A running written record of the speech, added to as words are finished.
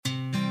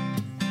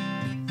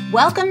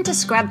Welcome to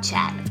Scrub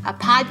Chat, a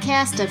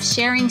podcast of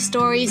sharing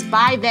stories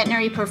by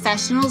veterinary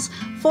professionals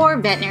for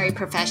veterinary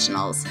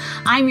professionals.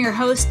 I'm your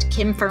host,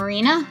 Kim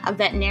Farina, a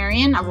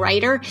veterinarian, a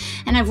writer,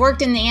 and I've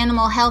worked in the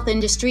animal health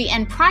industry,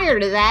 and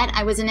prior to that,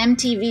 I was an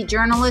MTV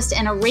journalist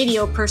and a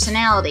radio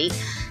personality.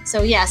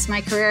 So yes,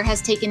 my career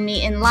has taken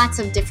me in lots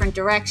of different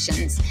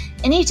directions.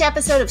 In each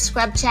episode of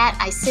Scrub Chat,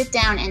 I sit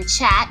down and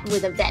chat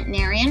with a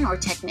veterinarian or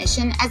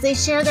technician as they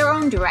share their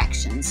own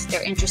directions,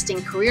 their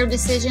interesting career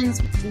decisions,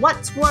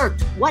 what's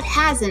worked, what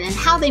hasn't, and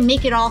how they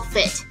make it all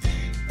fit.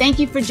 Thank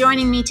you for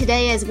joining me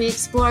today as we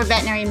explore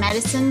veterinary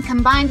medicine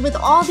combined with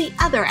all the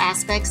other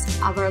aspects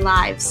of our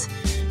lives.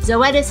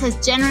 Zoetis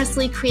has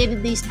generously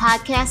created these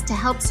podcasts to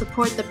help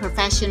support the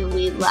profession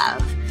we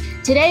love.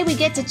 Today, we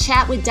get to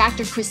chat with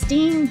Dr.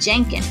 Christine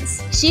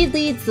Jenkins. She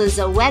leads the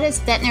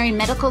Zoetis Veterinary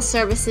Medical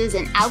Services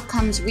and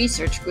Outcomes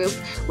Research Group,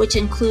 which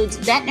includes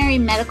veterinary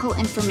medical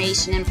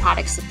information and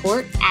product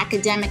support,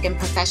 academic and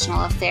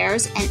professional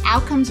affairs, and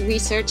outcomes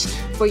research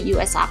for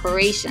U.S.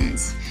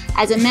 operations.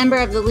 As a member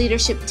of the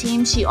leadership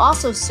team, she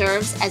also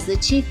serves as the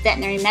Chief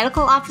Veterinary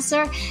Medical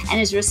Officer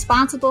and is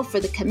responsible for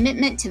the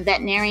Commitment to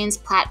Veterinarians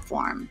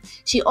platform.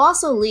 She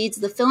also leads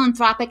the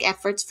philanthropic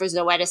efforts for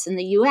Zoetis in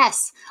the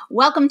U.S.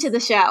 Welcome to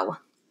the show.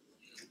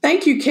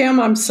 Thank you, Kim.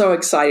 I'm so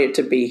excited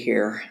to be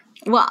here.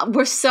 Well,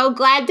 we're so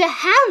glad to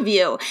have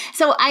you.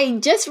 So I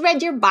just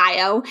read your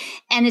bio,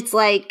 and it's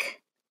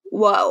like,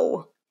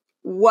 whoa,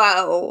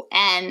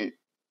 and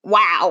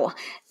wow.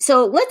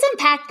 So let's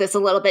unpack this a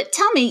little bit.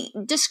 Tell me,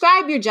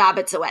 describe your job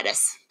at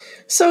Zoetis.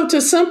 So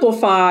to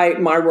simplify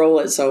my role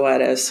at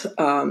Zoetis,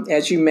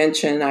 as you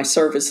mentioned, I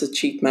serve as the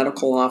Chief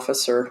Medical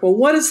Officer. Well,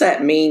 what does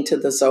that mean to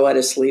the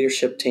Zoetis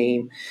leadership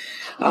team?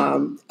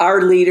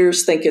 Our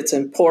leaders think it's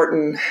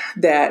important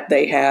that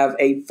they have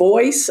a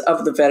voice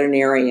of the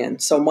veterinarian.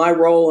 So my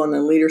role on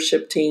the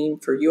leadership team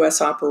for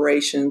U.S.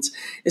 operations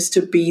is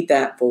to be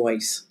that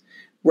voice,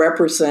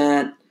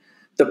 represent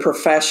the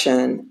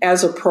profession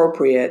as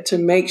appropriate to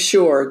make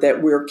sure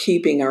that we're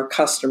keeping our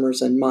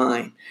customers in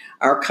mind.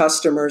 Our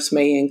customers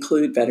may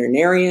include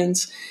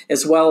veterinarians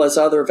as well as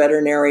other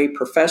veterinary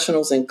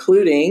professionals,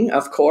 including,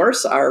 of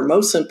course, our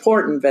most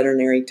important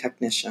veterinary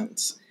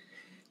technicians.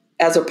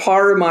 As a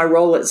part of my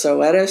role at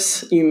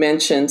Zoetis, you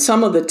mentioned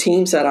some of the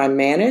teams that I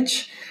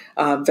manage.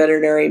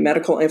 Veterinary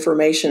medical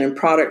information and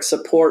product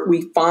support,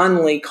 we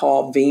fondly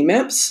call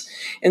VMIPs.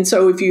 And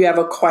so if you have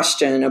a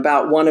question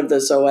about one of the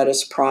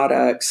Zoetis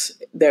products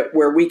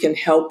where we can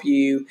help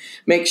you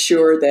make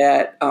sure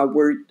that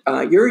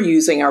you're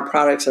using our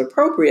products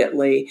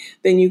appropriately,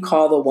 then you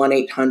call the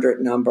 1-800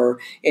 number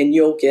and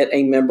you'll get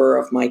a member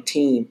of my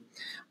team.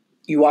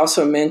 You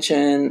also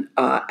mentioned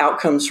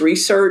outcomes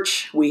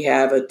research. We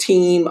have a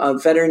team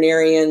of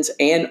veterinarians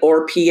and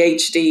or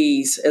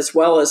PhDs as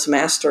well as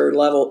master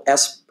level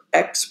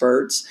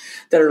experts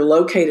that are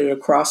located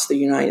across the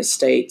United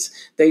States.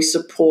 They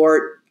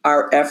support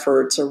our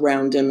efforts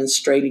around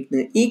demonstrating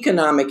the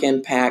economic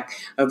impact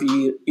of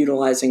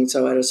utilizing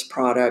Zoetis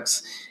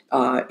products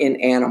in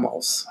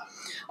animals.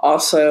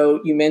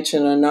 Also, you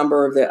mentioned a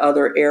number of the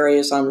other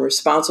areas I'm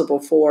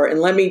responsible for. And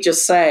let me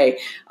just say,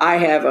 I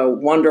have a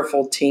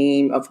wonderful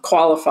team of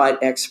qualified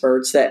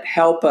experts that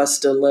help us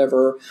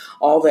deliver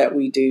all that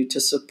we do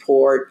to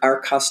support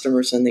our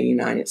customers in the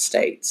United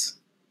States.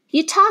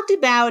 You talked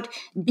about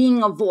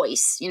being a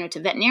voice, to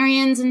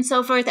veterinarians and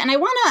so forth. And I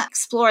want to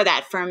explore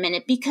that for a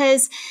minute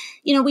because,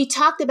 we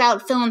talked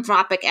about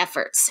philanthropic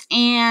efforts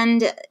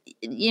and,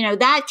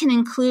 that can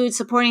include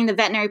supporting the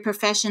veterinary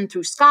profession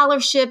through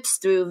scholarships,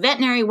 through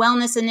veterinary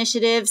wellness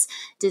initiatives,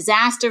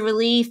 disaster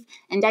relief,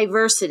 and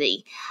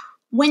diversity.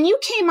 When you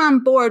came on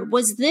board,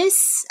 was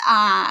this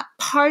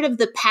part of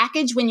the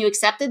package when you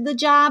accepted the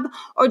job,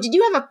 or did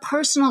you have a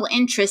personal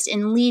interest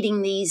in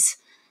leading this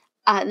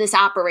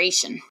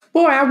operation?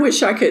 Boy, I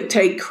wish I could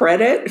take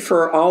credit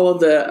for all of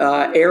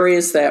the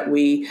areas that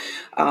we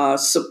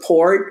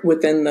support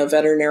within the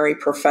veterinary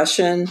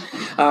profession.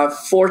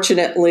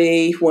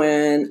 Fortunately,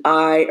 when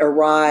I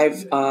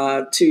arrived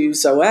to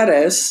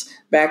Zoetis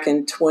back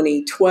in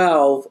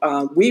 2012,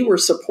 we were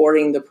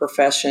supporting the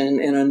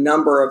profession in a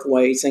number of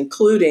ways,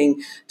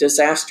 including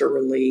disaster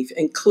relief,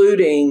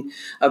 including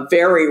a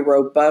very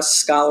robust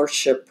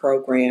scholarship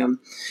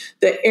program.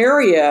 The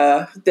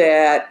area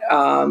that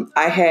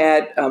I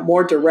had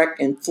more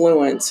direct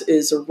influence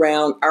is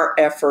around our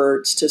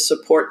efforts to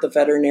support the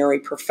veterinary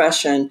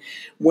profession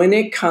when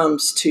it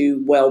comes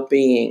to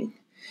well-being.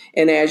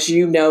 And as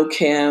you know,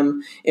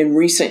 Kim, in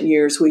recent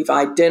years, we've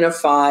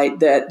identified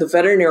that the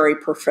veterinary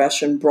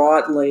profession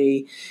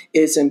broadly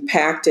is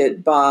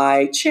impacted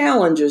by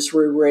challenges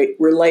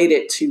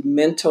related to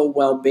mental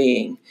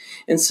well-being.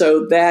 And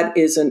so that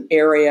is an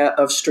area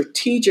of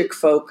strategic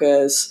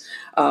focus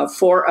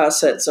for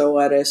us at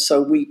Zoetis. So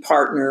we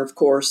partner, of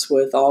course,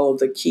 with all of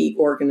the key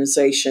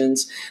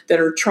organizations that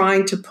are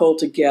trying to pull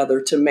together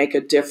to make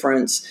a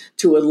difference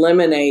to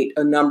eliminate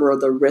a number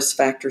of the risk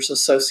factors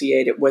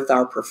associated with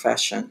our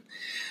profession.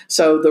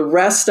 So the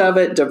rest of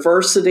it,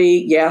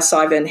 diversity, yes,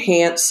 I've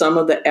enhanced some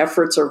of the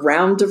efforts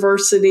around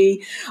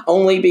diversity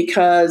only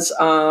because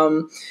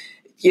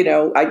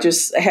I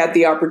just had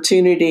the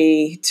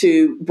opportunity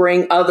to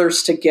bring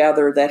others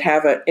together that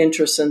have an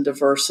interest in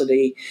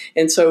diversity.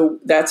 And so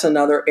that's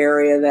another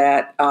area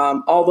that,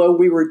 although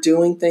we were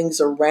doing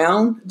things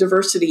around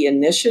diversity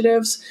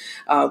initiatives,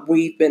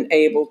 we've been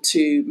able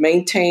to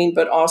maintain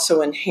but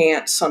also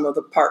enhance some of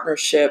the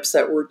partnerships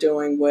that we're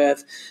doing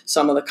with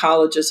some of the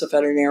colleges of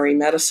veterinary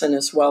medicine,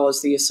 as well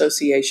as the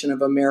Association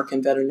of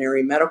American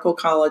Veterinary Medical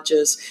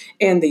Colleges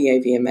and the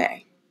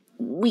AVMA.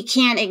 We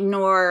can't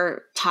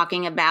ignore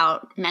talking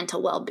about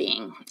mental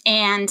well-being.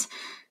 And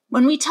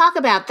when we talk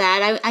about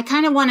that, I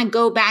kind of want to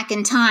go back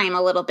in time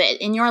a little bit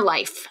in your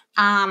life.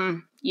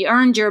 You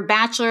earned your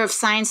Bachelor of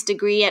Science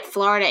degree at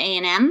Florida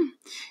A&M.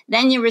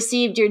 Then you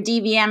received your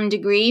DVM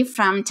degree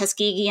from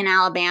Tuskegee in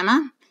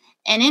Alabama,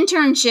 an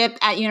internship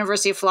at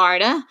University of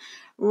Florida,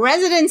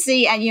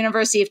 residency at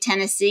University of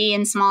Tennessee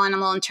in small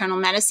animal internal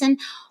medicine.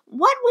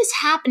 What was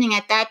happening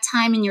at that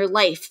time in your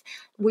life?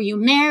 Were you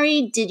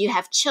married? Did you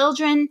have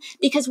children?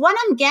 Because what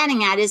I'm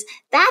getting at is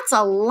that's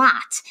a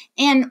lot.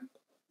 And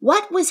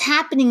what was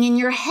happening in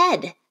your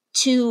head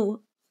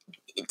to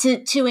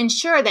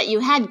ensure that you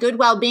had good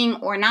well-being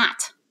or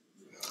not?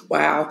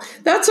 Wow,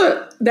 that's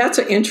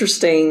an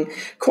interesting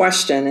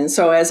question. And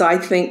so as I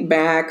think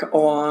back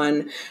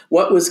on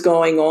what was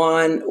going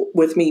on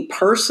with me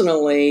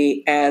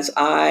personally as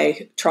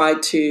I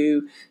tried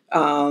to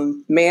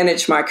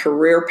manage my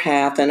career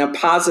path in a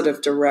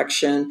positive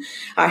direction,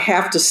 I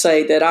have to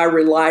say that I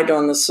relied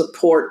on the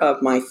support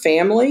of my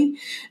family.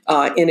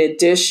 In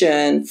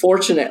addition,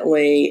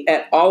 fortunately,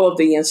 at all of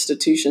the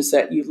institutions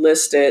that you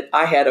listed,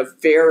 I had a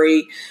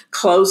very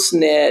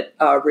close-knit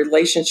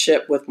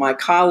relationship with my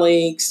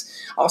colleagues,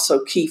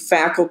 also key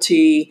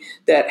faculty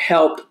that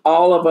helped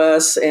all of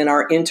us in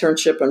our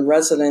internship and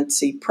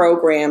residency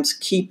programs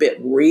keep it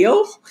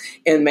real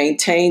and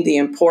maintain the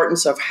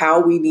importance of how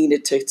we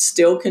needed to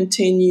still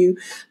continue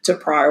to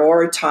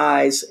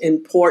prioritize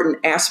important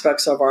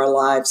aspects of our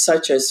lives,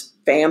 such as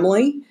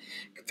family.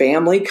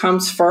 Family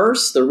comes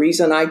first. The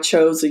reason I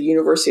chose the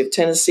University of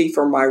Tennessee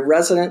for my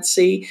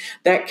residency,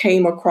 that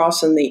came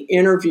across in the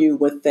interview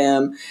with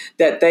them,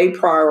 that they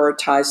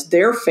prioritized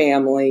their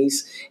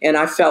families. And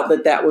I felt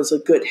that that was a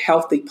good,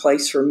 healthy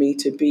place for me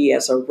to be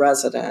as a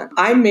resident.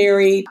 I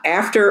married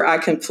after I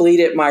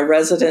completed my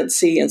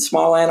residency in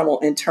small animal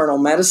internal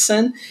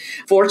medicine.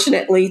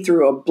 Fortunately,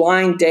 through a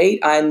blind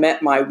date, I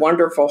met my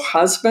wonderful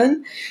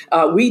husband.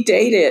 We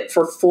dated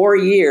for 4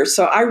 years.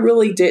 So I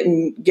really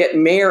didn't get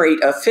married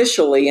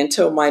officially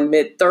until my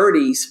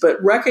mid-30s, but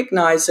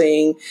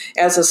recognizing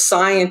as a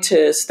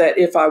scientist that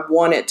if I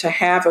wanted to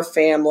have a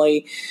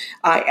family,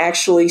 I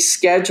actually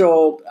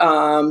scheduled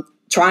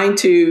trying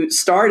to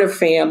start a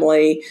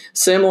family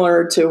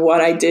similar to what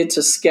I did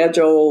to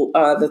schedule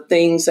the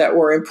things that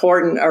were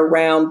important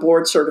around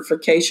board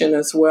certification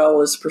as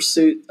well as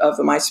pursuit of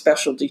my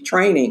specialty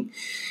training.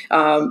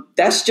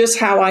 That's just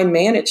how I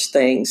manage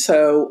things.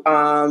 So,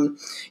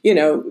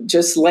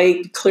 just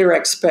laid clear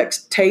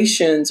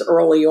expectations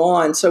early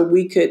on so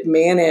we could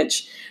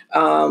manage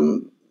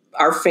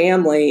our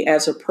family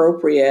as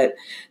appropriate.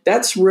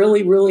 That's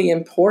really, really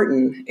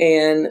important.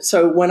 And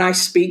so when I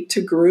speak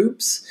to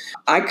groups,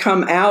 I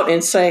come out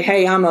and say,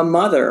 hey, I'm a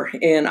mother,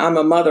 and I'm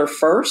a mother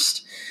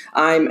first.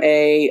 I'm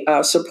a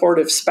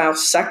supportive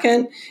spouse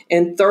second.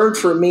 And third,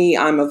 for me,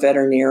 I'm a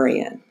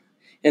veterinarian.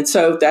 And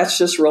so that's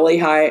just really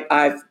how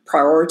I've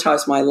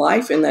prioritized my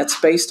life. And that's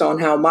based on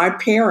how my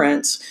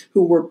parents,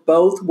 who were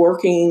both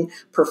working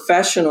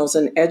professionals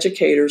and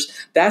educators,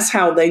 that's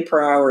how they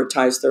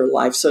prioritized their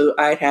life. So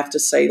I'd have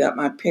to say that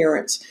my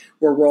parents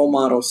were role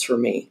models for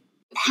me.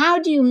 How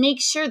do you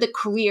make sure the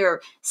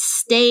career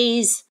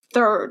stays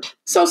third?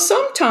 So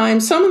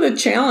sometimes some of the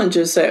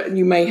challenges that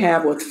you may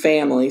have with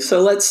family. So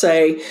let's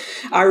say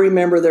I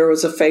remember there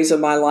was a phase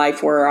of my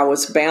life where I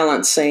was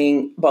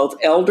balancing both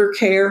elder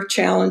care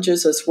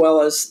challenges as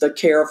well as the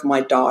care of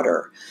my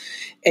daughter.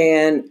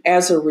 And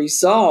as a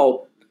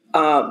result,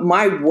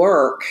 my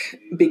work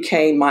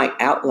became my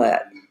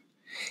outlet.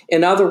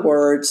 In other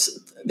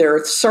words, there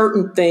are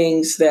certain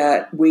things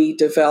that we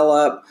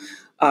develop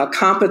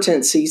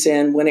competencies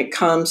in when it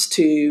comes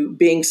to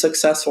being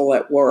successful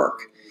at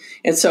work.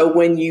 And so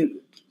when you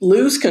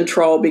lose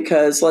control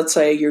because, let's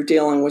say, you're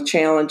dealing with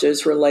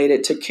challenges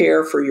related to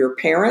care for your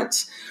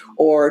parents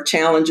or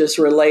challenges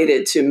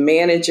related to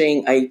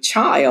managing a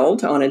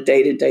child on a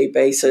day-to-day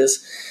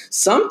basis,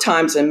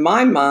 sometimes in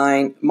my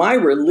mind, my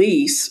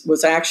release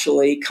was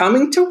actually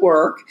coming to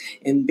work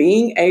and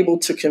being able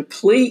to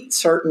complete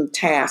certain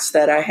tasks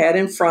that I had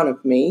in front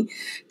of me,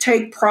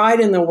 take pride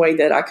in the way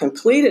that I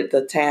completed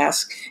the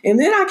task, and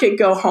then I could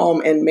go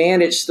home and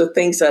manage the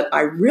things that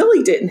I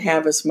really didn't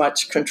have as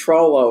much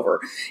control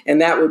over.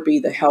 And that would be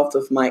the health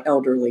of my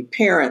elderly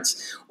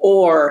parents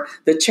or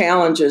the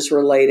challenges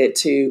related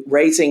to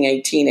raising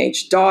a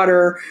teenage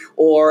daughter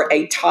or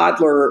a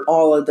toddler,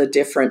 all of the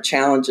different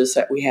challenges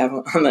that we have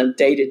on a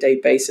day-to-day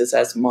basis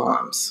as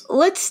moms.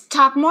 Let's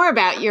talk more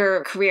about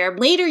your career.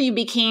 Later, you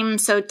became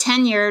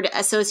tenured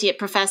associate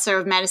professor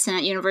of medicine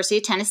at University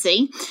of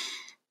Tennessee.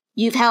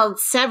 You've held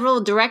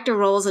several director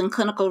roles in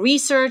clinical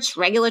research,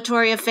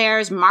 regulatory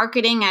affairs,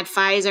 marketing at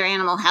Pfizer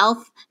Animal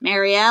Health,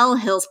 Marielle,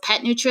 Hill's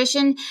Pet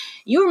Nutrition.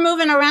 You were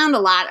moving around a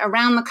lot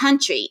around the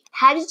country.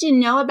 How did you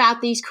know about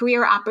these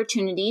career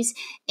opportunities?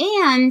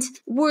 And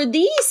were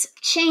these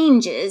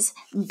changes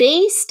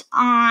based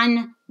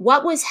on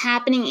what was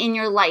happening in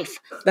your life?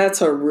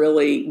 That's a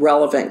really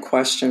relevant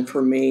question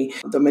for me.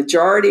 The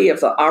majority of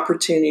the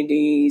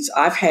opportunities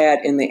I've had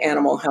in the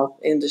animal health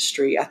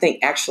industry, I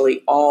think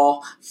actually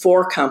all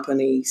 4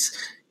 companies,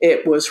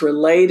 it was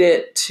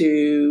related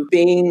to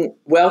being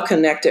well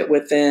connected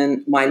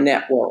within my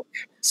network.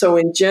 So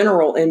in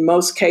general, in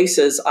most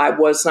cases, I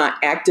was not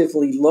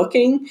actively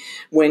looking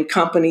when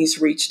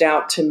companies reached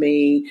out to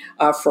me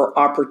for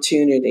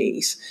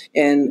opportunities.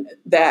 And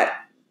that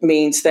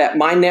means that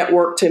my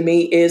network to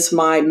me is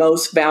my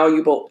most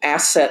valuable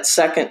asset,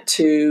 second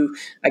to,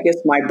 I guess,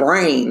 my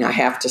brain, I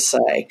have to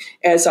say.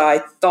 As I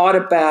thought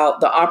about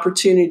the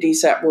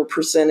opportunities that were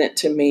presented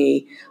to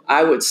me,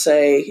 I would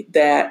say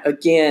that,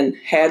 again,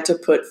 had to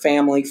put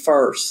family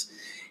first.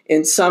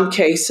 In some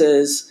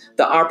cases,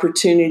 the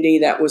opportunity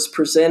that was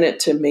presented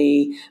to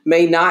me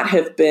may not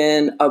have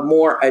been a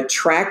more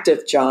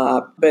attractive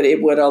job, but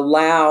it would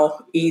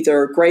allow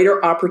either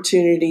greater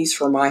opportunities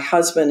for my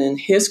husband and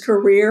his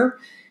career,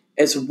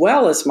 as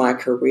well as my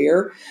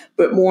career.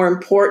 But more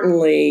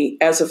importantly,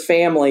 as a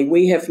family,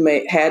 we have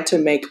had to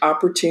make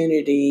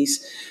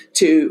opportunities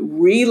to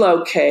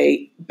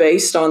relocate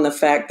based on the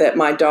fact that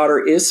my daughter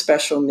is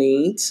special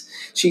needs.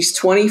 She's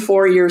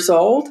 24 years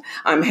old.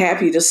 I'm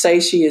happy to say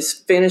she is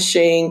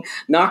finishing,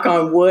 knock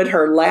on wood,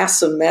 her last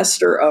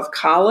semester of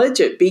college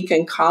at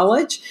Beacon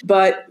College.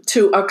 But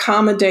to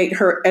accommodate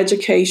her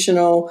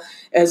educational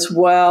as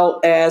well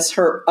as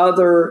her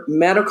other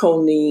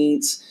medical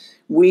needs,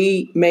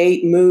 we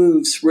made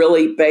moves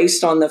really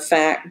based on the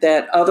fact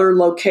that other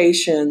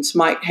locations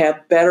might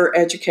have better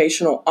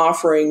educational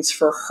offerings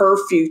for her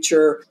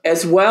future,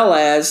 as well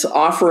as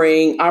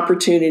offering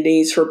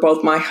opportunities for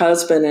both my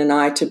husband and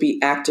I to be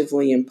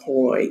actively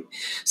employed.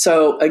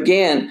 So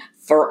again,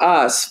 for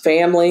us,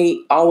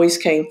 family always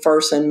came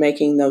first in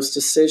making those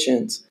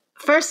decisions.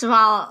 First of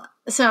all,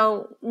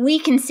 so we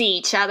can see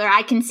each other.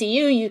 I can see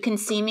you, you can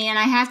see me. And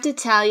I have to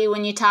tell you,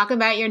 when you talk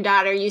about your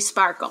daughter, you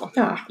sparkle.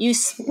 Ah.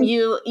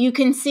 You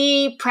can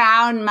see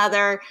proud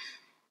mother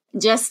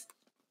just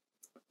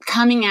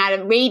coming out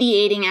of,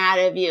 radiating out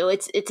of you.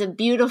 It's a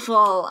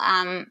beautiful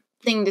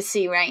thing to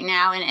see right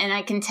now. And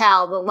I can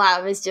tell the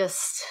love is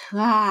just,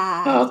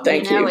 oh,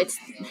 thank you.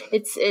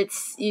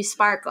 It's you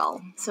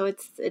sparkle. So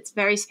it's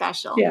very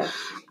special. Yeah.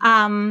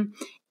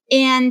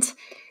 And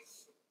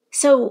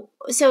so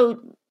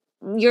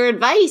your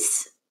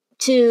advice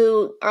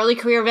to early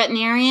career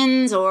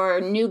veterinarians or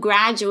new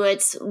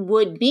graduates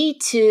would be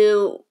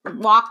to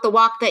walk the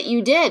walk that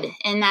you did,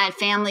 and that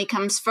family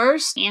comes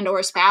first, and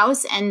or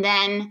spouse, and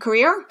then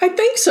career? I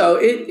think so.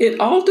 It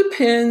all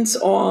depends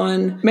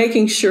on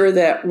making sure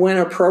that when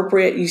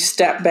appropriate, you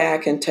step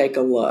back and take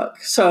a look.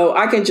 So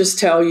I can just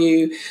tell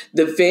you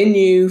the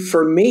venue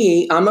for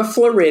me, I'm a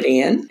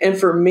Floridian. And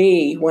for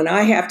me, when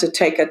I have to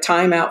take a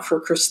time out for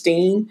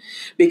Christine,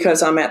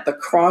 because I'm at the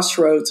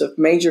crossroads of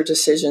major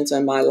decisions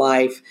in my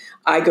life,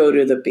 I go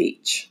to the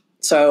beach.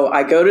 So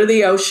I go to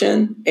the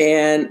ocean,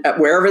 and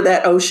wherever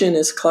that ocean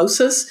is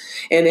closest.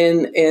 And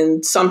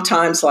in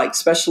sometimes, like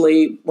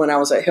especially when I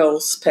was at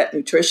Hill's Pet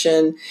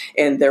Nutrition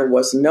and there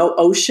was no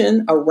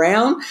ocean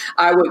around,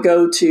 I would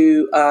go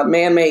to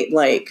Man-Made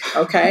Lake.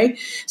 Okay.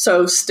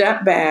 So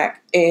step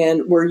back,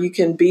 and where you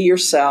can be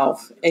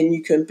yourself and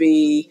you can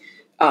be,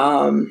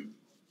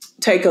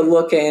 take a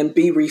look and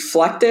be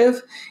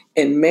reflective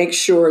and make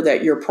sure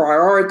that you're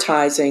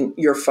prioritizing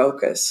your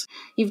focus.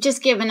 You've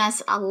just given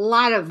us a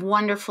lot of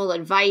wonderful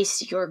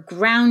advice. You're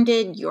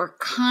grounded, you're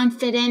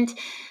confident.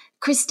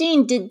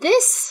 Christine, did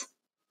this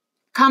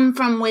come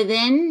from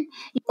within,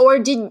 or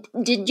did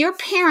your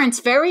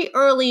parents very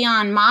early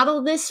on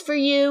model this for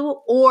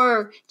you,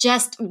 or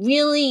just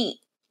really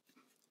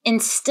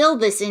instill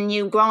this in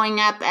you growing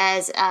up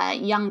as a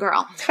young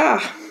girl?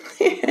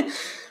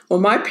 Well,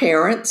 my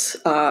parents,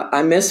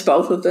 I miss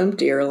both of them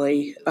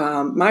dearly.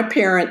 My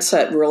parents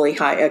set really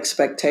high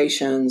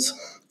expectations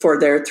for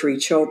their 3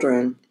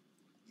 children.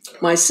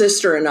 My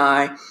sister and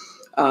I,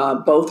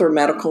 both are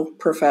medical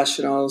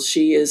professionals.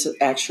 She is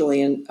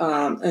actually an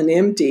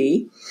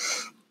MD.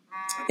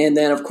 And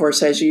then, of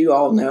course, as you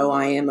all know,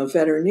 I am a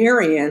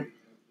veterinarian.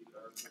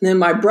 And then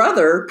my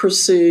brother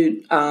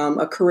pursued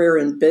a career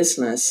in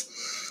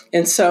business.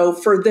 And so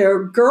for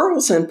their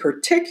girls in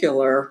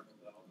particular,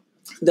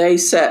 they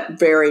set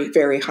very,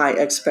 very high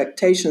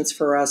expectations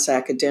for us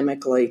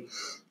academically.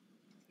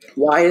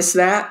 Why is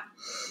that?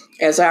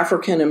 As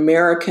African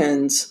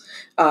Americans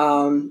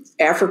during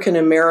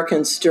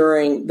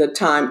the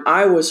time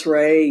I was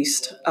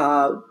raised,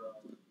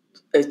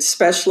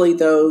 especially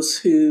those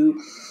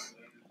who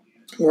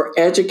were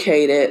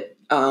educated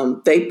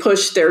they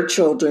pushed their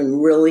children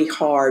really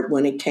hard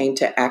when it came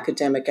to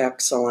academic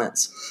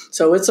excellence.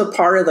 So it's a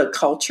part of the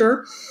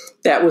culture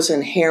that was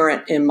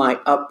inherent in my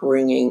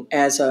upbringing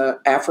as an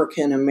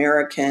African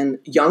American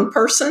young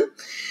person.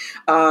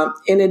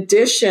 In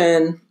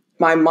addition,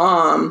 my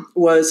mom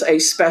was a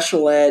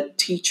special ed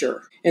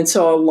teacher. And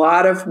so a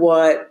lot of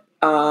what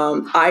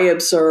I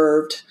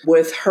observed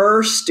with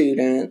her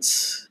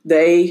students,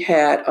 they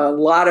had a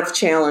lot of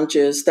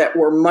challenges that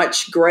were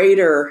much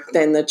greater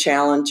than the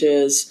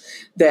challenges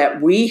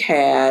that we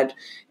had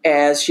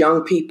as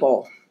young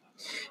people.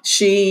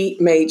 She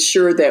made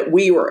sure that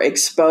we were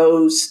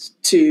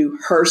exposed to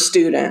her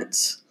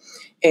students.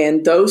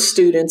 And those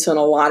students, in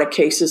a lot of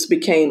cases,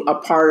 became a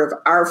part of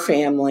our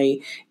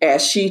family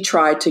as she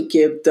tried to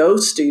give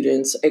those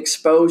students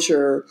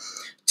exposure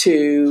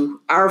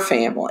to our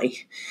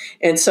family.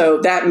 And so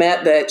that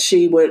meant that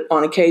she would,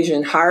 on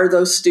occasion, hire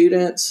those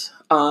students,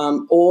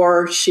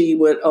 or she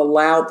would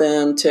allow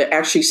them to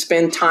actually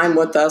spend time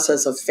with us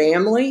as a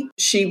family.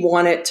 She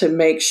wanted to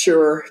make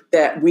sure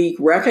that we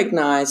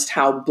recognized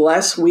how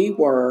blessed we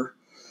were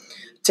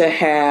to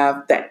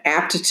have the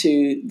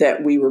aptitude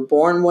that we were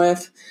born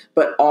with,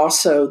 but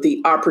also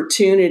the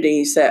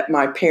opportunities that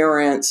my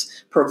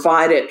parents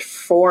provided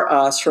for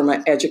us from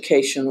an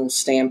educational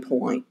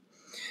standpoint.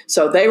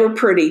 So they were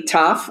pretty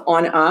tough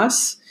on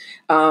us.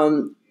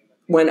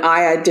 When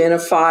I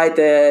identified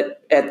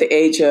that at the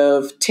age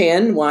of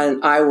 10,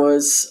 when I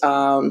was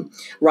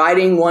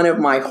riding one of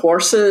my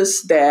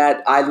horses,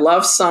 that I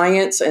loved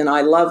science and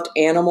I loved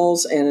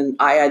animals, and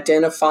I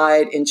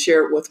identified and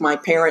shared with my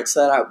parents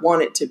that I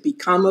wanted to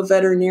become a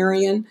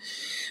veterinarian.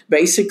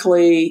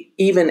 Basically,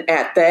 even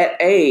at that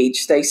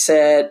age, they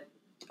said,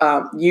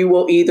 you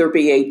will either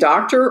be a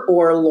doctor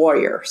or a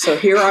lawyer. So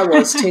here I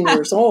was 10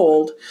 years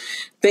old,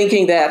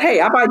 thinking that, hey,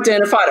 I've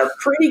identified a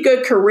pretty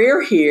good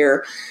career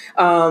here.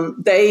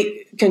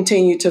 They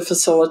continue to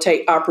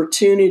facilitate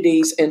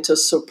opportunities and to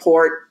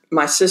support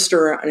my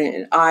sister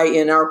and I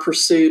in our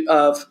pursuit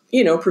of,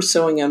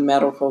 pursuing a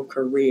medical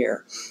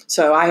career.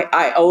 So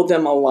I owe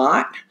them a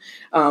lot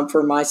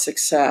for my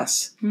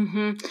success.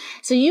 Mm-hmm.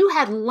 So you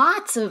had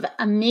lots of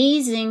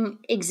amazing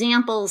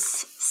examples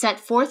set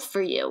forth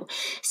for you.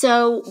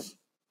 So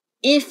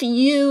if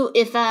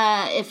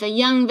a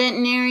young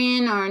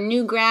veterinarian or a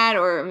new grad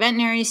or a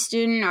veterinary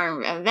student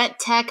or a vet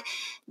tech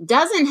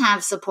doesn't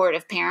have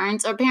supportive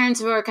parents, or parents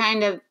who are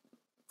kind of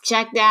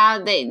checked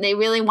out, they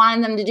really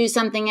wanted them to do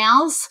something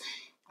else,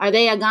 are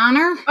they a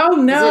goner? Oh,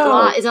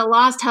 no. Is it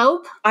lost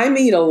hope? I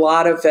meet a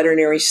lot of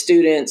veterinary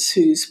students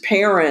whose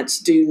parents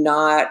do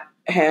not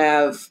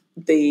have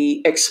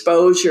the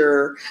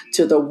exposure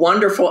to the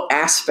wonderful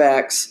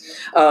aspects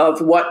of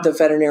what the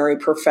veterinary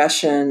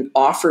profession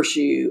offers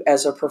you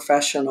as a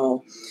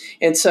professional.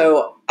 And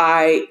so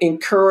I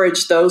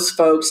encourage those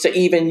folks to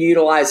even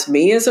utilize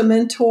me as a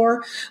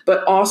mentor,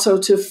 but also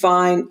to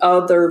find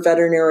other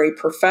veterinary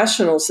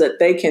professionals that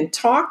they can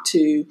talk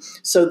to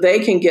so they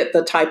can get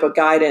the type of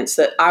guidance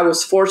that I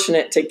was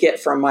fortunate to get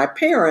from my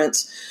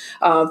parents,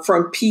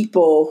 from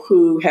people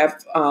who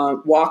have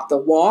walked the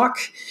walk,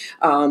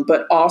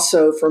 but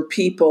also from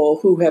people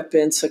who have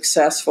been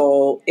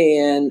successful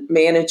in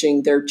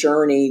managing their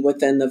journey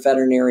within the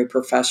veterinary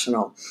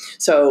professional.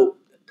 So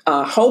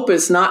hope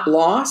is not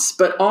lost,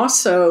 but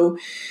also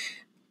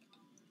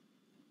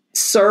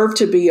serve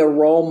to be a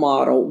role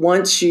model.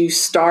 Once you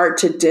start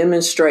to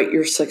demonstrate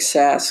your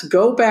success,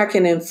 go back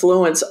and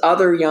influence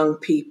other young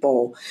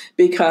people,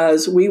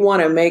 because we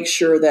want to make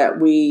sure that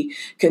we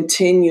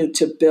continue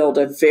to build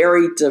a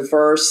very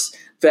diverse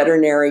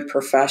veterinary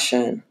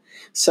profession.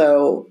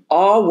 So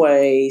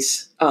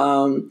always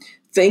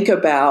think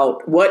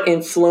about what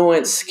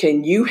influence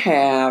can you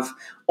have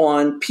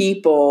on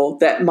people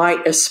that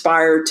might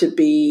aspire to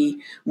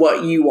be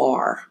what you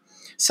are.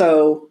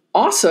 So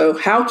also,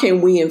 how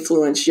can we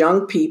influence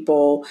young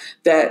people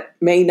that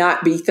may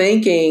not be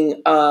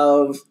thinking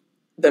of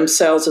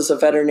themselves as a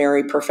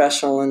veterinary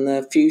professional in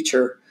the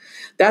future?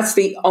 That's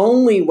the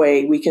only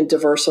way we can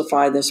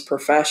diversify this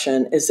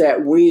profession, is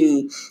that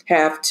we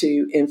have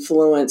to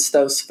influence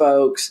those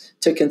folks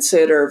to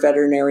consider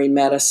veterinary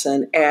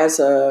medicine as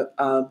a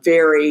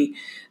very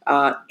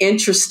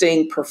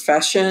interesting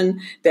profession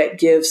that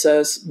gives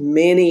us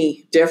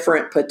many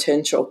different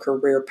potential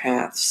career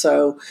paths.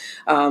 So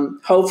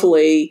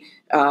hopefully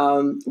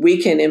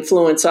we can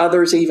influence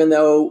others, even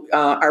though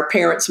our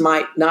parents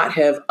might not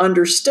have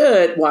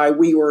understood why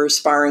we were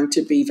aspiring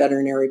to be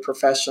veterinary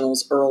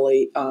professionals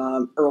early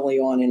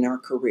on in our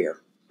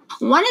career.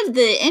 One of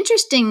the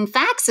interesting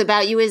facts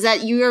about you is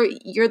that you're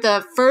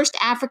the first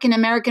African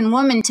American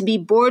woman to be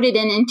boarded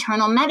in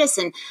internal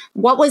medicine.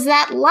 What was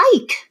that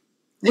like?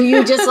 Were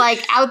you just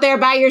like out there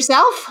by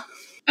yourself?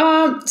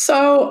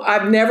 So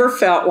I've never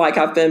felt like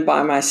I've been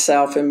by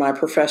myself in my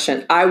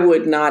profession. I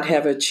would not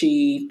have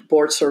achieved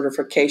board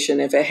certification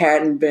if it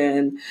hadn't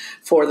been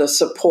for the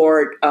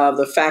support of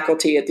the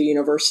faculty at the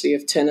University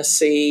of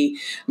Tennessee,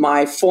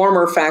 my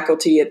former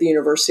faculty at the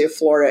University of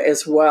Florida,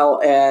 as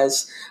well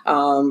as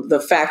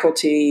the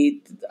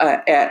faculty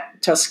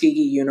at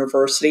Tuskegee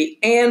University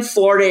and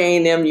Florida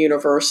A&M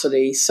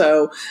University.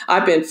 So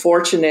I've been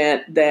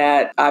fortunate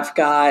that I've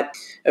got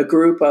a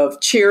group of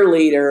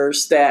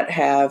cheerleaders that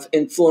have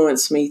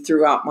influenced me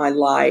throughout my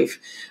life.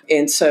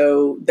 And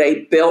so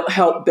they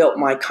helped build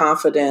my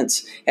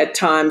confidence at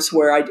times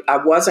where I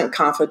wasn't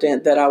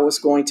confident that I was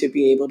going to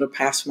be able to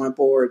pass my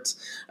boards.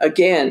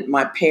 Again,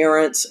 my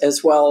parents,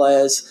 as well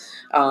as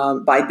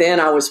by then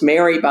I was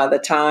married by the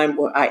time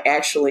I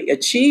actually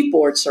achieved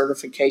board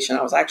certification.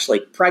 I was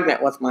actually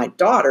pregnant with my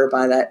daughter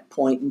by that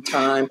point in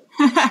time.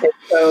 And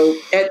so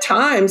at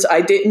times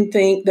I didn't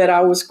think that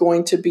I was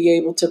going to be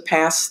able to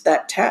pass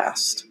that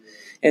test.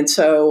 And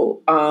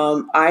so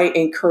I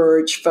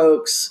encourage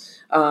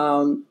folks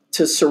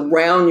to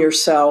surround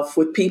yourself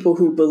with people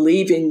who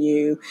believe in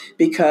you,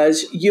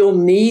 because you'll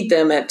need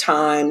them at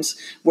times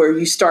where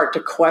you start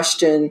to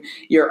question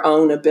your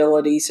own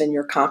abilities and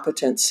your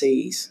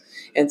competencies.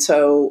 And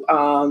so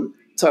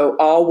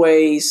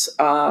always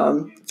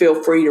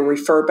feel free to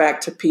refer back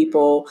to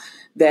people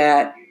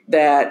that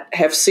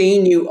have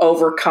seen you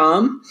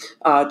overcome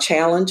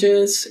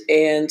challenges.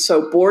 And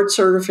so board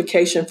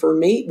certification for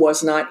me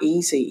was not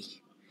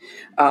easy.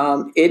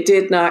 It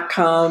did not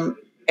come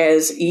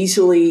as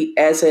easily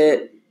as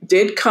it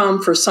did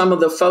come for some of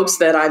the folks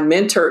that I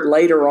mentored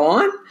later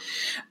on.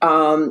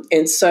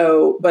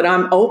 But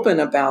I'm open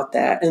about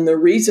that. And the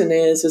reason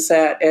is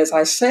that, as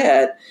I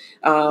said,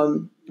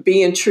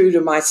 being true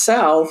to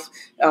myself,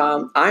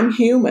 I'm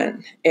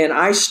human and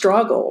I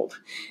struggled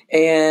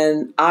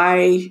and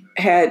I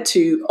had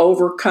to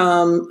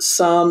overcome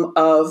some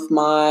of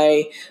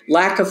my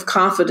lack of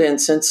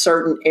confidence in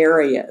certain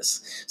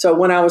areas. So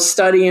when I was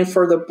studying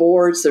for the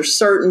boards, there's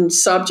certain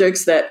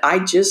subjects that I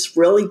just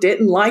really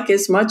didn't like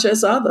as much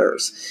as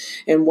others.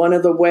 And one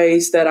of the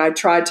ways that I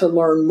tried to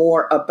learn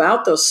more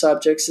about those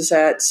subjects is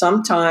that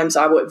sometimes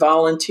I would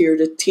volunteer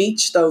to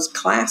teach those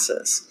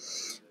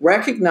classes,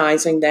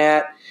 recognizing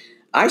that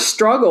I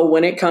struggle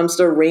when it comes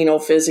to renal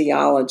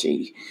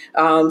physiology.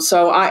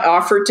 So I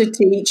offered to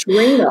teach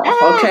renal,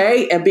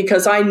 okay? And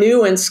because I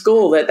knew in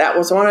school that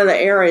was one of the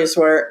areas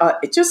where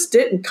it just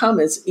didn't come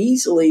as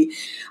easily.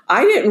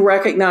 I didn't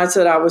recognize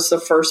that I was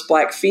the first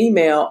Black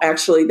female.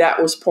 Actually,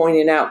 that was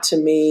pointed out to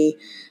me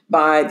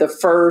by the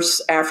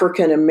first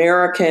African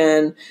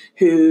American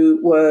who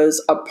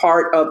was a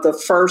part of the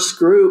first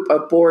group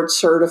of board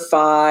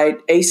certified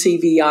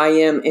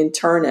ACVIM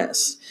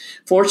internists.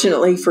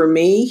 Fortunately for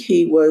me,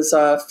 he was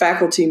a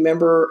faculty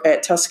member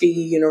at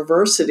Tuskegee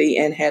University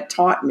and had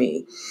taught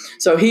me.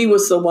 So he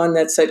was the one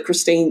that said,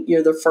 Christine,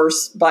 you're the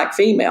first Black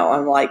female.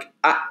 I'm like,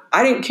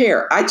 I didn't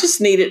care. I just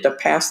needed to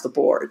pass the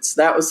boards.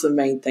 That was the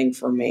main thing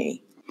for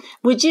me.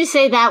 Would you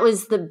say that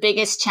was the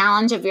biggest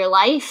challenge of your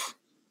life?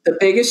 The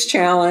biggest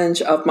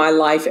challenge of my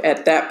life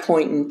at that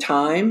point in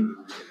time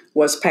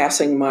was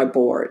passing my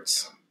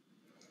boards.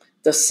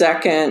 The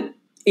second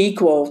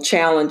equal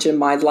challenge in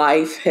my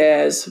life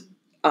has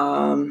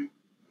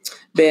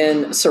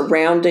been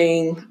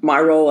surrounding my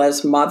role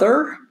as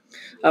mother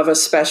of a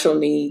special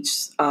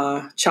needs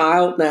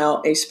child,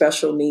 now a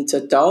special needs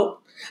adult.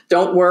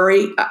 Don't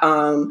worry,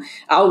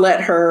 I'll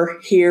let her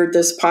hear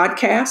this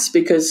podcast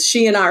because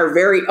she and I are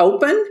very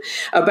open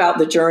about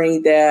the journey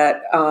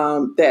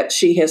that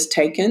she has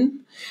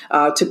taken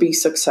to be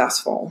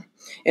successful.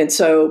 And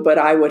so, but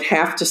I would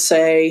have to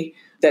say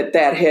that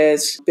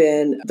has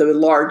been the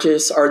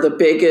largest or the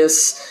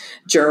biggest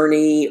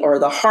journey or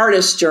the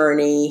hardest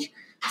journey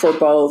for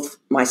both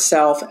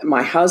myself and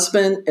my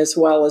husband, as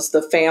well as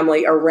the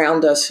family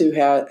around us who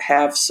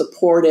have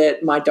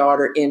supported my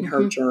daughter in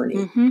her journey.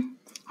 Mm-hmm.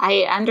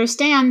 I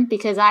understand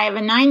because I have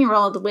a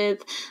 9-year-old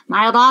with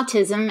mild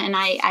autism, and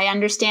I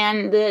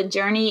understand the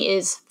journey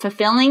is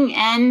fulfilling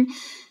and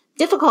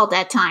difficult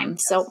at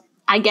times. So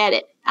I get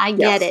it. I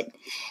get it.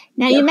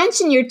 Now, you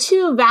mentioned your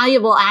two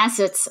valuable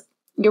assets,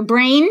 your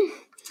brain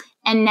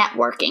and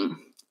networking.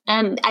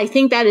 And I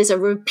think that is a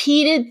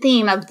repeated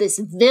theme of this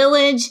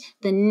village,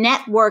 the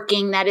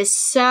networking that is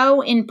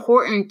so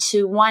important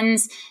to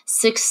one's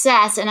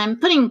success. And I'm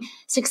putting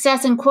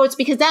success in quotes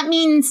because that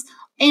means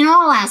in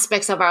all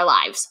aspects of our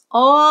lives,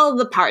 all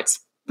the parts,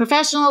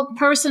 professional,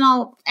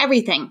 personal,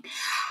 everything.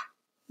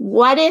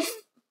 What if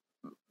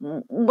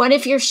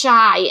you're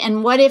shy?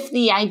 And what if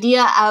the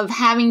idea of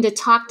having to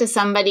talk to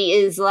somebody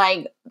is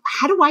like,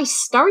 how do I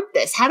start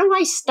this? How do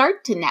I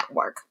start to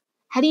network?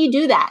 How do you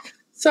do that?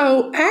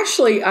 So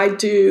actually, I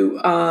do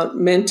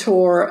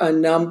mentor a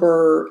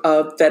number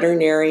of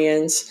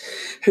veterinarians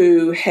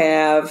who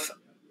have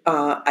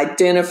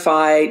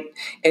identified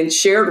and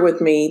shared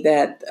with me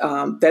that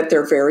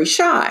they're very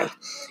shy.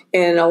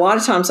 And a lot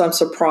of times I'm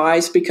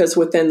surprised because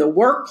within the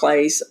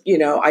workplace,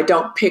 I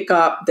don't pick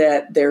up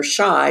that they're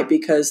shy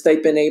because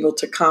they've been able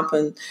to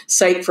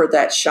compensate for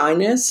that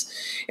shyness.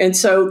 And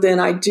so then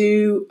I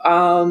do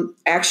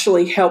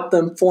actually help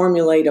them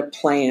formulate a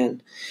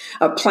plan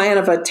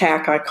of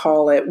attack, I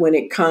call it, when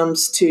it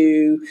comes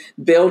to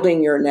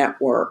building your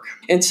network.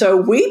 And so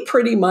we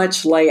pretty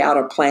much lay out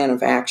a plan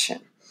of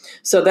action.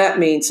 So that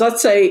means,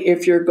 let's say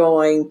if you're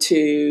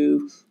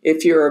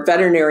a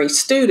veterinary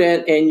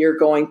student and you're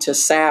going to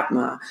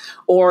SAVMA,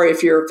 or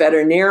if you're a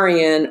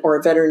veterinarian or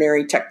a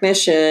veterinary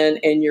technician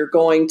and you're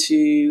going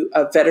to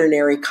a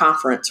veterinary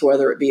conference,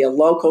 whether it be a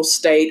local,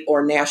 state,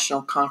 or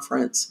national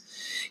conference,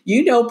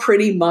 you know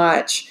pretty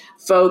much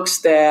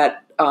folks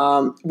that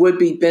would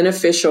be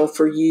beneficial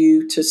for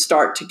you to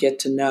start to get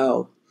to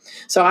know.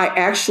 So I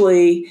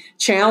actually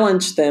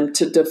challenge them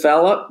to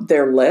develop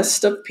their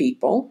list of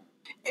people.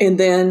 And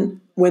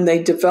then when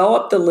they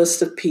develop the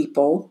list of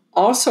people,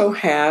 also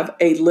have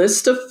a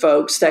list of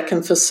folks that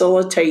can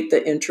facilitate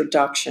the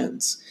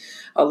introductions.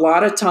 A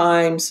lot of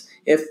times,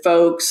 if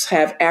folks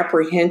have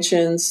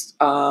apprehensions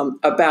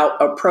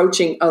about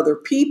approaching other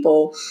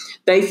people,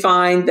 they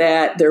find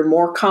that they're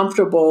more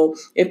comfortable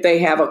if they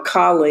have a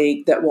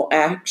colleague that will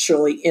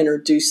actually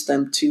introduce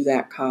them to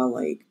that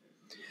colleague.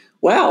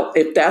 Well,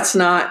 if that's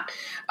not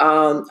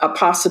a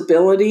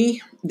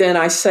possibility, then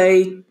I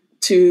say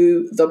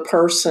to the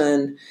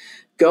person,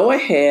 go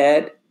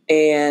ahead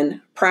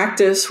and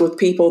practice with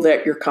people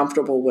that you're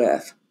comfortable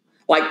with.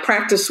 Like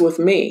practice with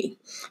me.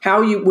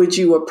 How would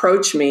you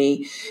approach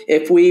me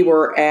if we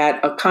were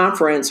at a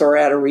conference or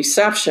at a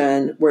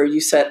reception where you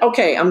said,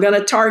 okay, I'm going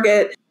to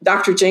target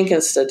Dr.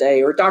 Jenkins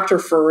today or Dr.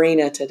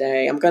 Farina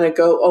today. I'm going to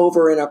go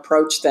over and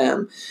approach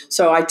them.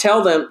 So I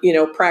tell them,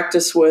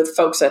 practice with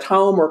folks at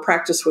home or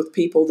practice with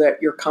people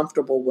that you're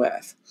comfortable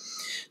with.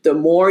 The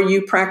more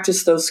you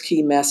practice those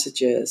key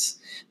messages,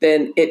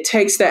 then it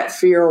takes that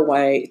fear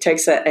away, it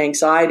takes that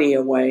anxiety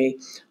away.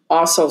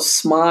 Also,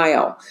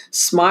 smile.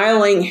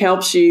 Smiling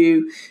helps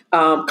you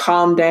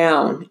calm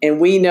down.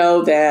 And we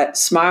know that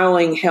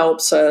smiling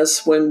helps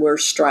us when we're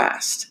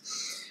stressed.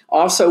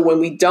 Also, when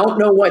we don't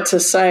know what to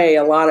say,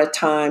 a lot of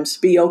times,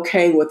 be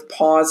okay with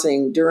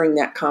pausing during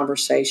that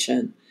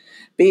conversation.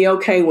 Be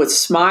okay with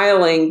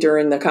smiling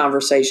during the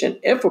conversation,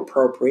 if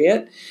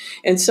appropriate.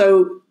 And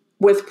so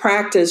with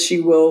practice,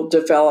 you will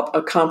develop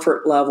a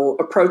comfort level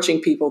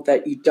approaching people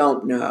that you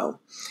don't know,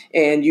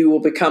 and you will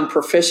become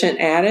proficient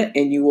at it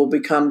and you will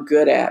become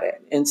good at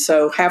it. And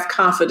so have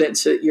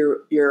confidence that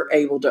you're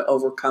able to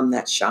overcome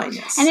that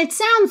shyness. And it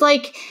sounds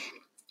like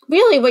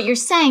really what you're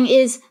saying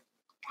is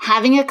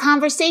having a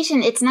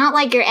conversation. It's not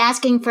like you're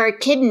asking for a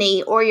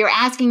kidney or you're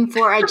asking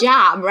for a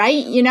job,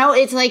 right?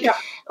 It's like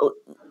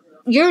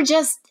you're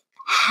just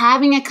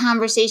having a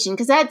conversation,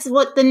 because that's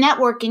what the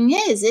networking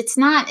is. It's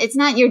not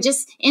you're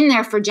just in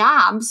there for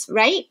jobs,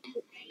 right?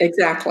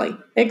 Exactly.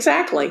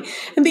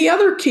 And the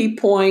other key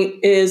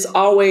point is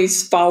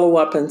always follow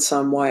up in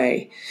some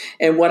way.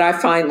 And what I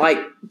find, like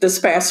this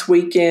past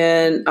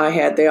weekend, I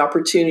had the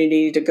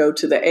opportunity to go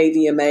to the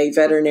AVMA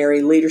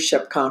Veterinary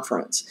Leadership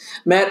Conference,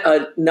 met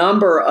a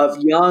number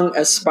of young,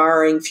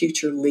 aspiring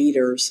future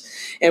leaders.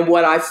 And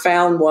what I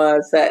found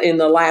was that in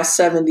the last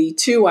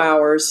 72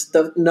 hours,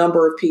 the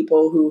number of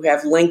people who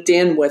have linked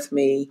in with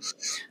me,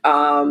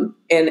 and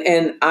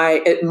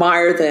I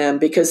admire them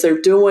because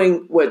they're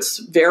doing what's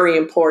very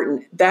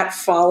important. That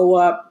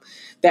follow-up,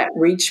 that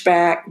reach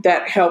back,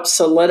 that helps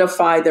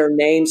solidify their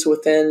names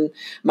within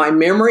my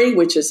memory,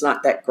 which is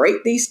not that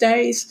great these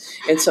days.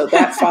 And so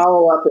that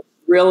follow-up is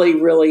really,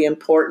 really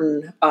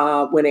important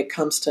when it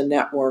comes to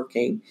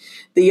networking.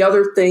 The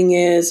other thing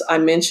is, I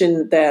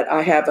mentioned that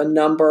I have a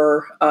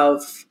number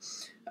of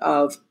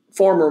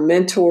former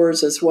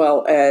mentors as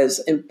well as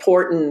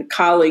important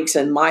colleagues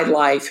in my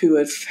life who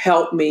have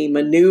helped me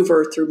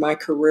maneuver through my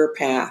career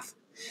path.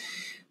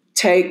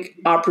 Take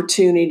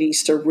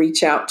opportunities to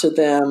reach out to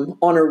them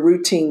on a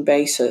routine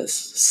basis.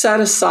 Set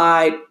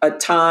aside a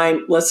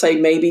time, let's say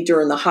maybe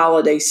during the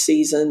holiday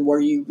season, where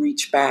you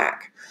reach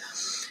back.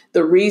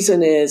 The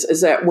reason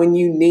is that when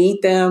you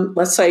need them,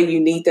 let's say you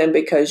need them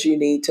because you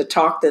need to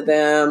talk to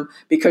them,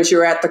 because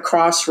you're at the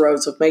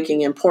crossroads of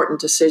making important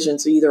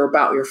decisions either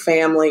about your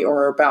family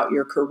or about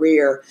your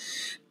career,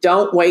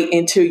 don't wait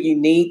until you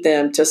need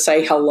them to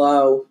say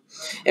hello.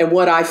 And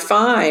what I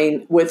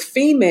find with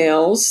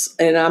females,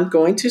 and I'm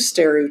going to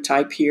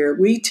stereotype here,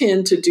 we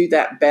tend to do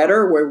that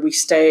better where we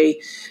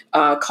stay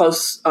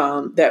close,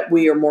 that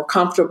we are more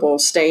comfortable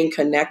staying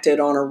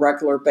connected on a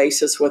regular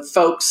basis with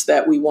folks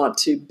that we want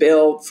to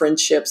build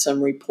friendships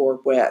and rapport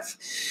with.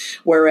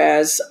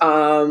 Whereas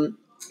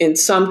in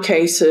some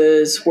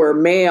cases where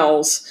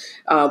males,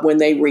 when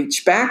they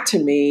reach back to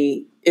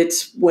me,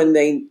 it's when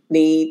they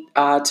need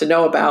to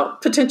know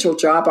about potential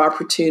job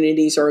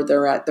opportunities or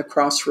they're at the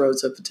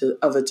crossroads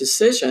of a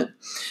decision.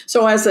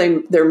 So as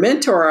their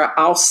mentor,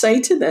 I'll say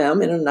to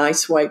them in a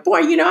nice way, boy,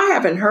 I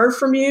haven't heard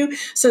from you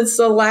since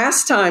the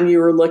last time you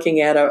were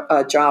looking at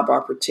a job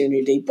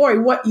opportunity. Boy,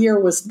 what year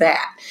was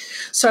that?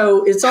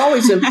 So it's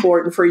always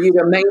important for you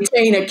to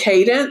maintain a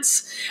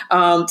cadence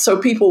so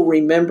people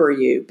remember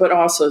you, but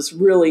also it's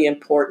really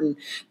important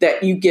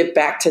that you give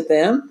back to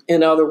them.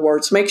 In other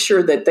words, make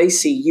sure that they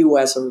see you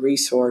as a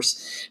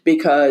resource,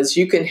 because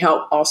you can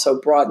help also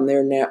broaden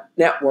their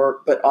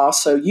network, but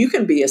also you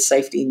can be a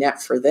safety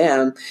net for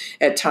them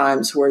at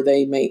times where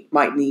they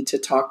might need to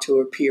talk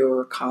to a peer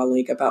or a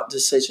colleague about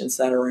decisions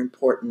that are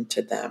important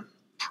to them.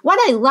 What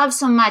I love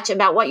so much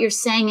about what you're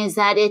saying is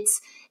that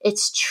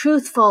it's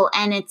truthful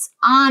and it's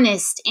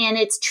honest and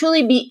it's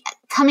truly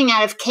coming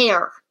out of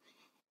care.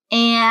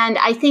 And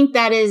I think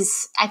that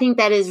is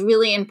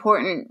really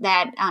important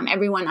that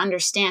everyone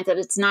understands that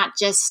it's not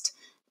just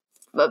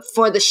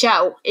for the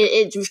show.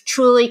 It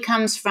truly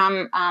comes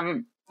from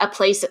a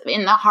place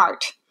in the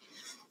heart.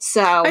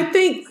 So I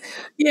think,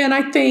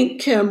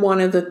 Kim,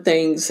 one of the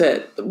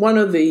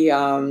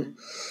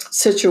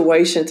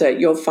situations that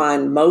you'll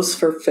find most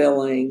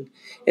fulfilling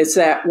is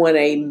that when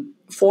a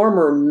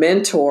former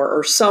mentor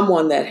or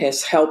someone that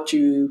has helped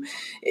you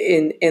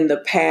in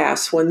the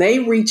past, when they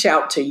reach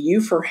out to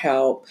you for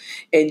help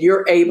and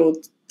you're able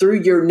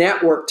through your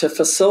network to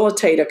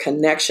facilitate a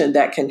connection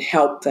that can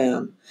help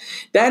them,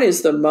 that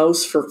is the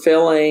most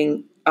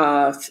fulfilling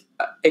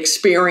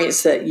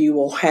experience that you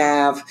will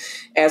have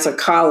as a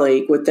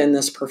colleague within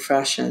this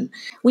profession.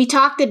 We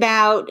talked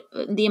about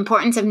the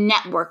importance of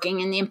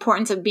networking and the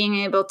importance of being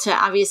able to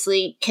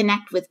obviously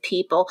connect with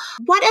people.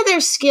 What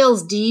other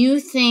skills do you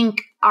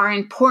think are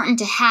important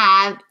to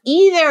have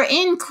either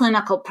in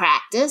clinical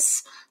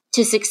practice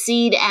to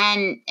succeed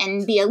and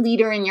be a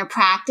leader in your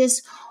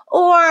practice,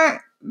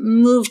 or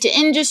move to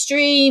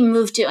industry,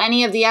 move to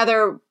any of the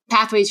other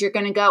pathways you're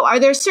going to go?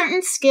 Are there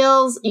certain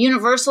skills,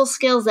 universal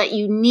skills that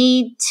you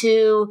need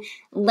to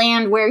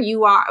land where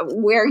you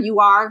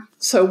are?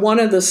 So one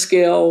of the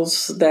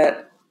skills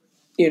that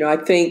I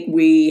think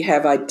we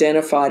have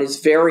identified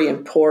as very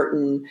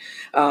important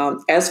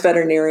as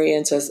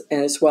veterinarians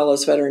as well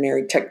as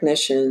veterinary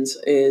technicians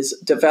is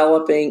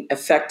developing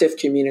effective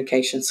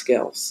communication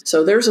skills.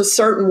 So there's a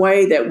certain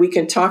way that we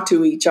can talk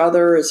to each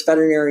other as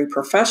veterinary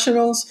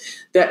professionals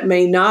that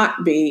may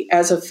not be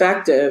as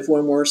effective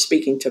when we're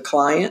speaking to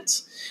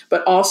clients,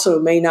 but also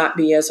may not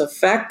be as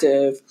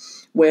effective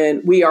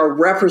when we are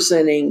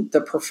representing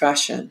the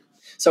profession.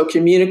 So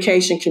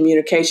communication,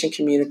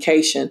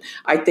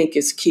 I think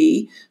is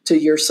key to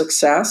your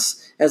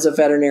success as a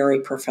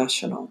veterinary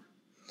professional.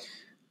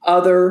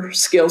 Other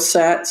skill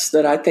sets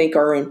that I think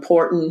are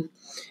important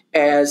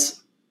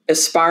as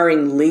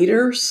aspiring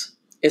leaders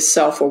is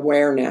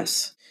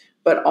self-awareness,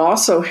 but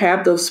also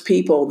have those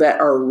people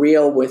that are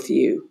real with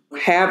you.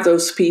 Have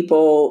those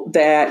people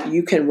that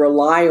you can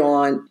rely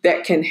on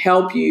that can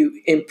help you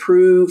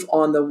improve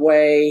on the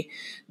way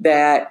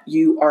that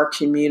you are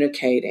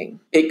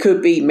communicating. It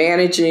could be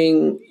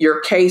managing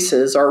your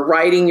cases or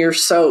writing your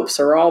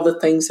SOAPs or all the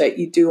things that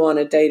you do on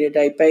a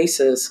day-to-day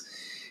basis.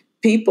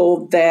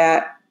 People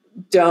that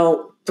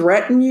don't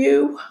threaten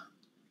you,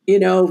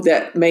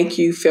 that make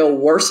you feel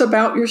worse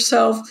about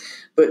yourself,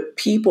 but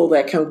people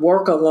that can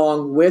work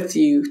along with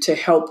you to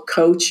help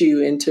coach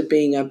you into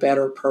being a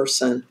better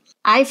person.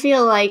 I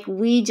feel like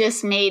we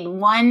just made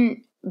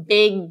one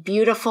big,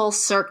 beautiful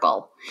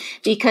circle,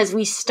 because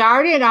we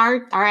started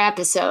our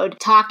episode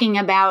talking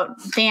about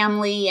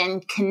family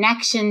and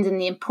connections and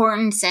the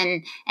importance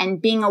and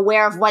being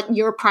aware of what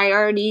your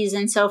priorities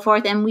and so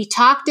forth. And we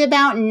talked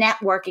about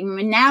networking.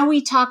 And now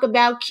we talk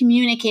about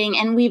communicating.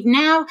 And we've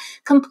now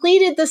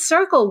completed the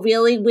circle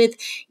really with,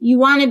 you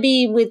want to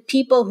be with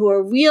people who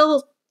are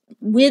real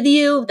with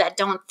you, that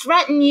don't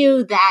threaten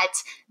you, that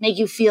make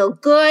you feel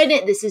good.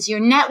 This is your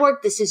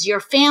network. This is your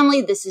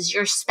family. This is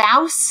your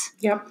spouse.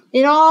 Yep.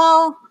 It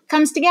all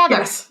comes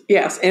together.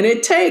 Yes. And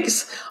it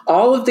takes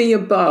all of the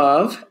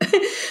above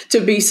to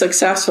be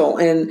successful,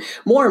 and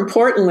more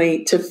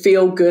importantly, to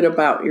feel good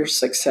about your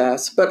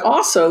success, but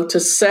also to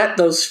set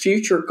those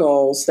future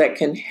goals that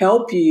can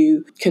help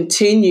you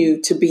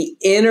continue to be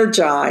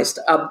energized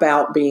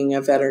about being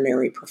a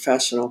veterinary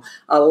professional.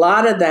 A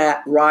lot of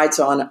that rides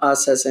on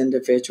us as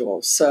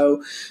individuals.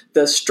 So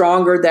the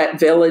stronger that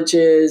village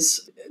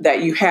is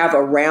that you have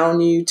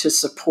around you to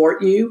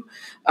support you,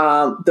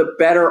 the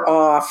better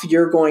off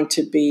you're going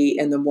to be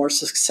and the more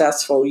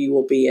successful you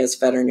will be as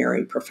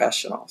veterinary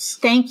professionals.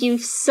 Thank you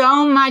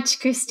so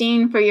much,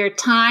 Christine, for your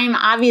time.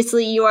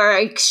 Obviously, you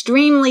are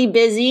extremely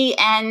busy,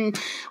 and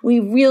we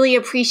really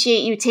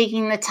appreciate you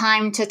taking the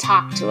time to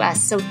talk to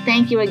us. So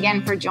thank you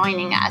again for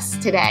joining us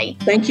today.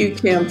 Thank you,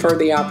 Kim, for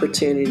the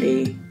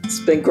opportunity. It's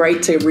been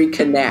great to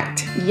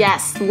reconnect.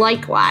 Yes,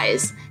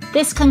 likewise.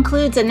 This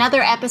concludes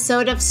another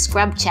episode of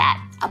Scrub Chat,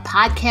 a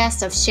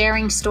podcast of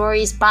sharing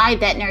stories by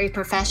veterinary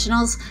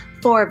professionals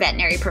for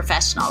veterinary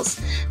professionals.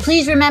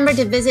 Please remember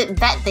to visit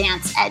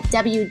VetVance at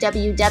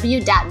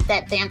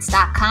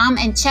www.vetvance.com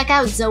and check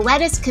out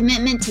Zoetis'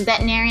 commitment to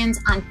veterinarians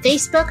on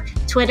Facebook,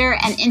 Twitter,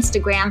 and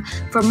Instagram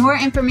for more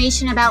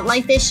information about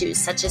life issues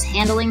such as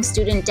handling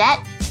student debt,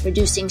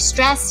 reducing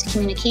stress,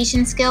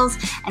 communication skills,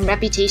 and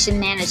reputation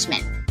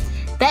management.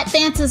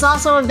 VetVance is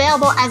also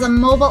available as a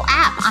mobile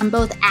app on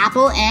both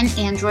Apple and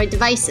Android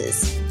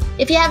devices.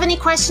 If you have any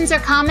questions or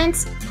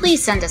comments,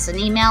 please send us an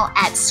email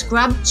at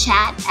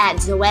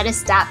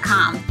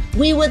scrubchat@zoetis.com.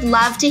 We would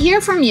love to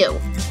hear from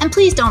you. And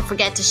please don't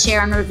forget to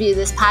share and review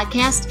this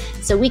podcast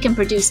so we can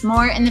produce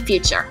more in the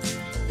future.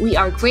 We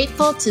are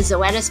grateful to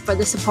Zoetis for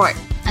the support.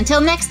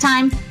 Until next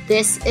time,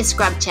 this is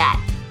Scrub Chat.